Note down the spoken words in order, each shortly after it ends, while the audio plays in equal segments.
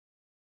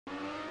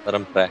Let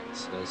him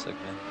practice for a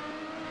second.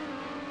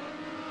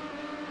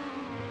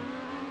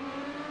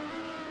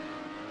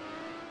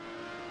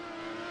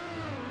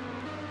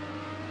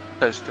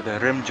 Close to the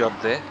rim job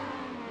there.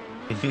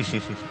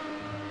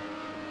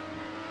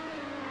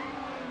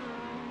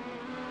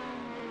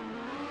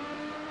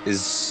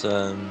 Is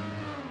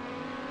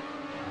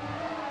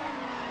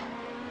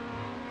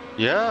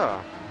Ja.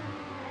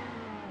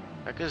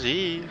 Kijk eens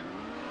hier.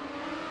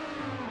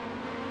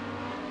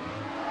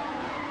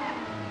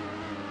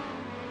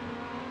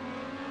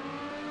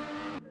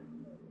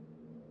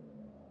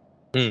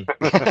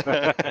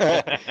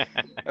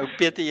 Oh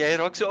Peter, jy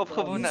raak so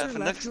opgewonde User vir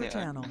left niks your nie.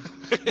 channel.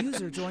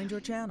 User joined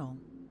your channel.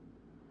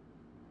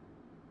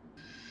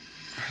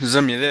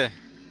 Zim, you there?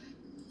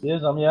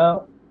 Yes, I'm here.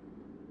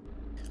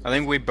 I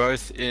think we're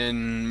both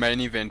in main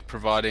event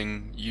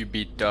providing you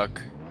beat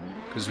Duck.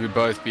 Because we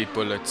both beat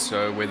Bullets,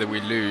 so whether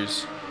we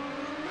lose,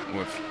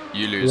 or if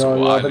you lose or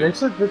I but lose.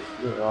 it's a bit.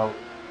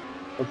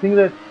 I think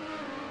that.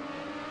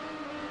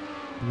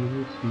 You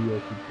will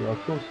see. I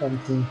saw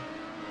something.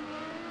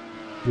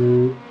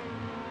 You.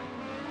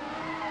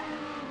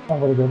 Oh,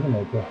 but it doesn't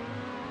matter.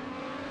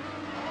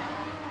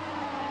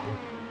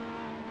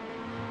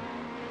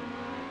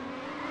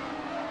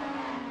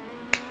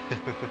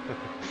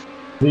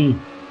 Three.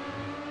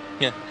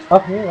 Ja.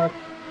 Ach nee, wat?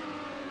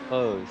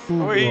 oh,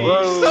 Oei,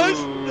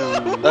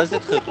 dat is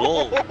dit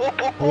gerol.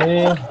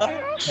 Nee.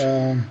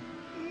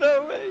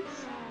 No way.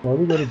 Why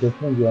we got a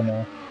different one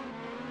now?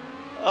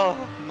 Oh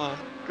my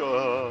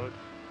god.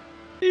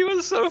 He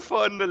was so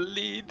far in the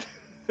lead.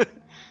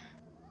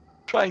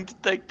 Trying to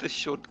take the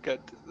shortcut.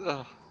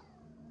 Oh.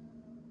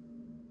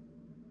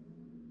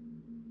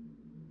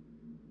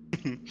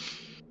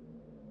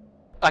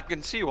 I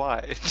can see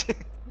why.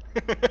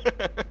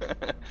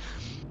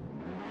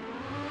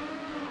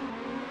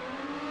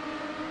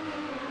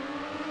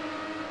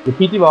 The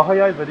PT, waar ga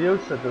jy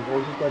video's sit? Dat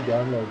ons kan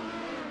download.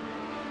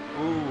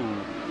 Ooh.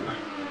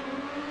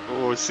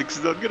 Oh, Six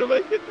is not gonna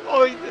make it.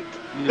 Oh, he did.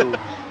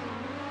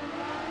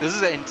 This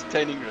is an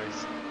entertaining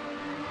race.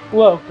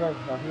 Oh, okay.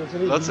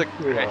 Lots of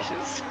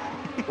crashes.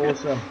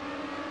 Awesome.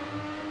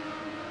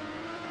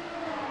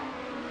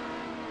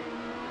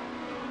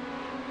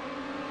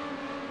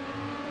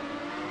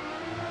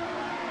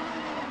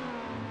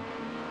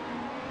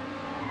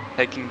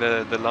 Taking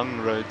the long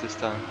road this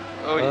time.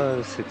 Oh, yeah.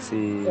 Oh,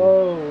 sexy.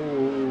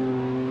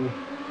 Oh.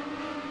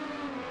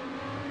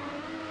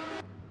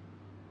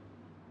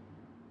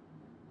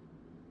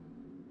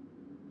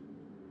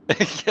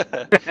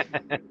 Ja.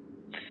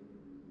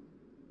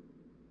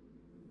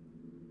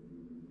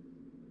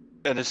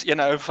 En as een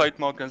ou fout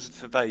maak, dan is dit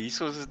verby.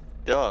 Hierso is dit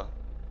ja.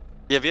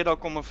 Jy weet daar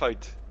kom 'n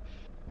fout.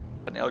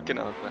 Van elkeen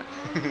af.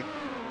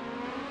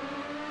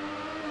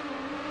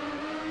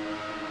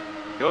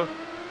 Jo.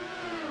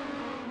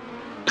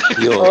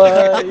 Yo.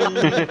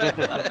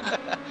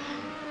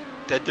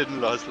 That didn't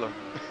last long.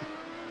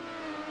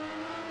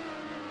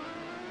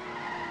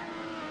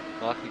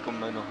 Wag, hier kom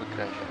nou nog 'n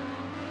crash.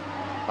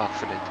 Wag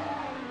vir dit.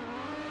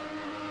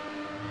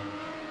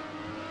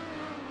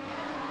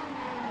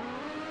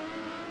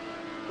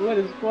 What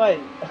is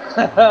quite?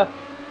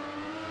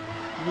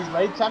 Dis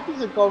my chappies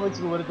se comments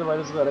gehoor het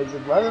terwyl ons gereis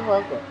het. Wat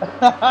maak jy?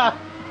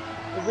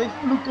 Dis net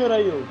vloekery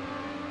joh.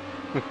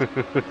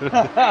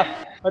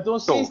 Wat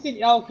ons 16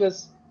 elk is,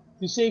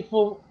 toe sê ek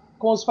vir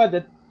kom ons vat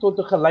dit tot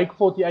 'n gelyk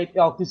 48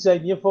 elk. Toe sê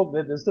hy nee fok,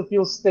 dit is te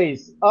veel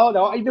stres. Oh,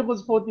 nou eindig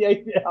ons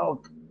 48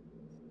 elk.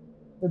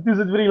 En toe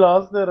is dit vir die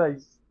laaste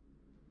reis.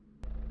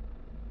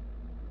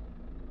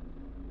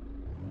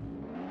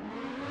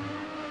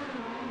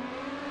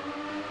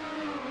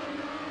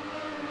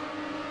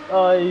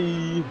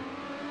 Ai.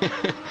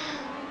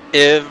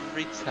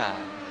 Every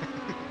time.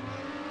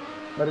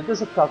 Maar dit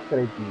is 'n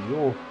kakkrytjie,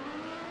 joh.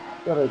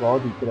 Ja, ek hou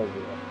die kry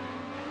weer.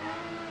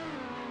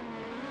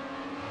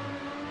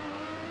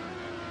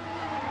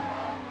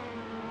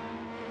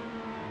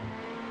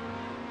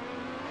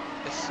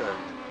 So,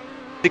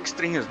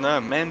 Sixstring is now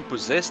a man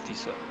possessed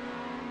hierso.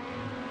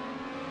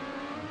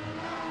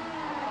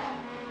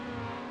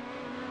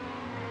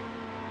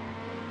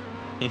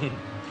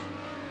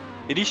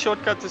 Hierdie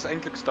shortcut is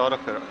eintlik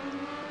stadiger.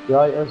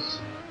 Ja, hy is.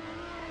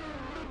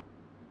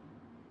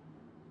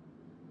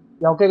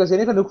 Ja, kyk, as jy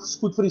nie genoeg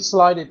spoed vir die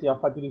slide het, ja,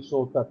 vat jy die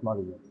shortcut maar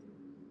weer.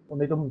 Om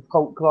net om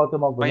klaar te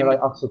maak wanneer hy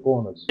 8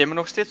 sekondes. Jy moet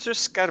nog steeds so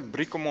skerp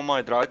briek om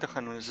daai draai te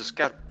gaan, want dit is 'n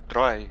skerp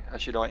draai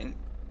as jy daai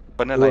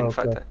binnelyn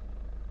vat. Okay.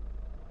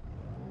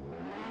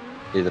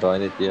 Je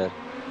draait niet weer.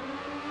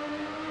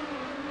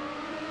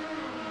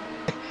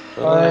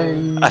 Ai,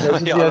 Hulle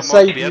dis die weer allemaal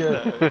sy weet weer.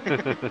 nou.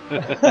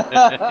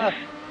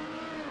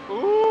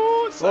 Oeh,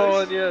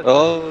 Oh nee.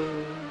 Oh,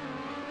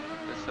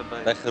 dis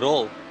verby.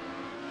 weggerol.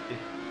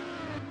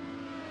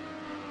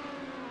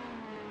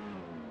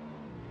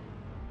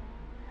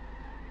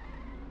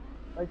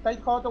 Hy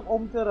tyd gehad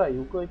om te ry.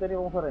 Hoekom het hy nie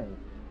omgery nie?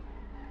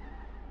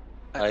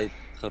 Hij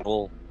heeft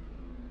gerol.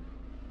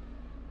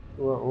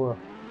 O.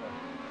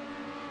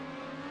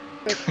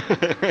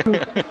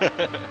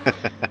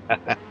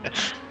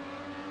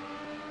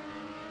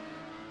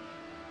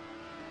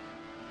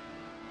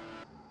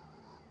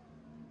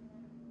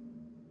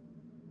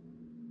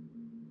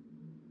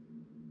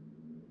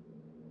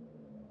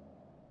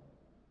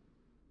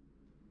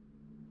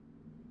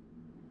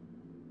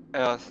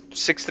 Ja,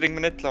 Sixstring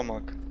moet net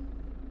klaarmaak.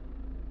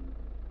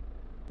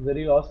 Is dit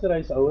die laaste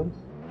race, ouens?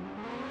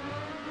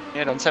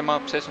 Nee, dan sy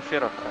maar op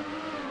 46 uit.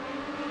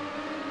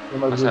 Ja,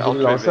 maar As dit hy is al die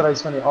twee laaste wen.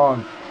 race van die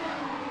aand.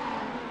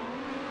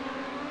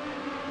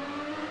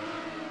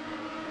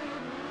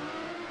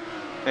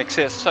 Ek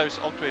sê as Sous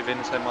al twee wen,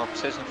 is hy maar op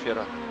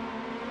 46.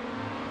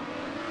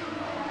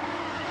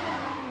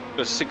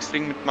 So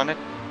Sixstring moet maar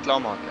net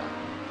klaarmaak, ja.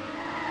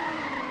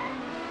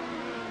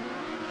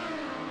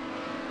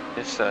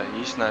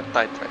 Hier's nou 'n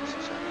tydreis.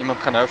 Iemand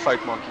gaan nou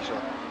fout maak hierso.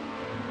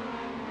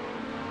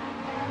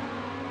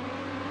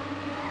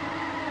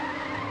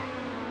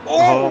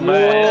 Oh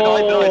man,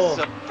 daai is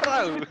 'n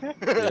vrou.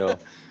 Ja.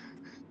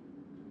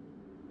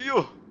 Jo.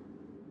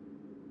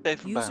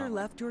 Safe User bound.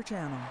 left your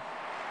channel.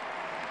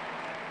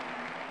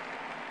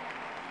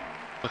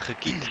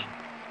 Gekiek.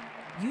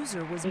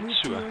 User was Net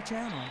moved to so. your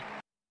channel.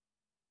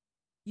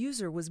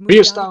 User was moved Be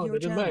out of your astounded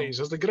and channel. amazed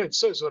as the great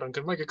Souswurm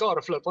can make a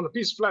car flip on a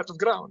piece of flat of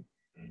ground.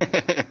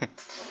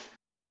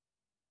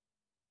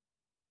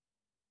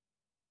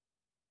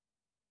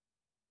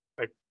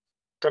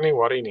 Kan nie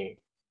worry nie.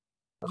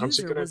 Ek gaan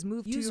User seker was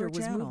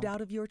moved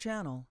out of your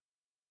channel.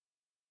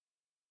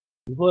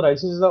 Hoeveel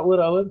races is daar oor,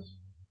 ouens?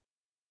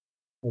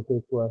 Ek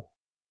kyk voor.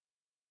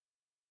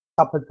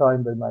 Supper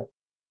time by my.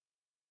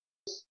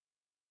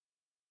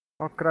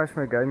 Ek crash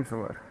my games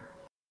hoor.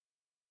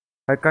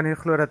 Hy kan nie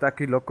glo dat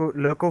ek die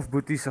Lukhof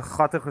boetie se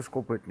gatte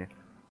geskop het nie.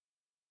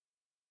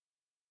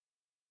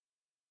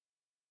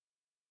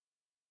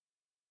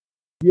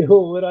 Yo,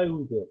 hoor hy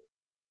hoe dit.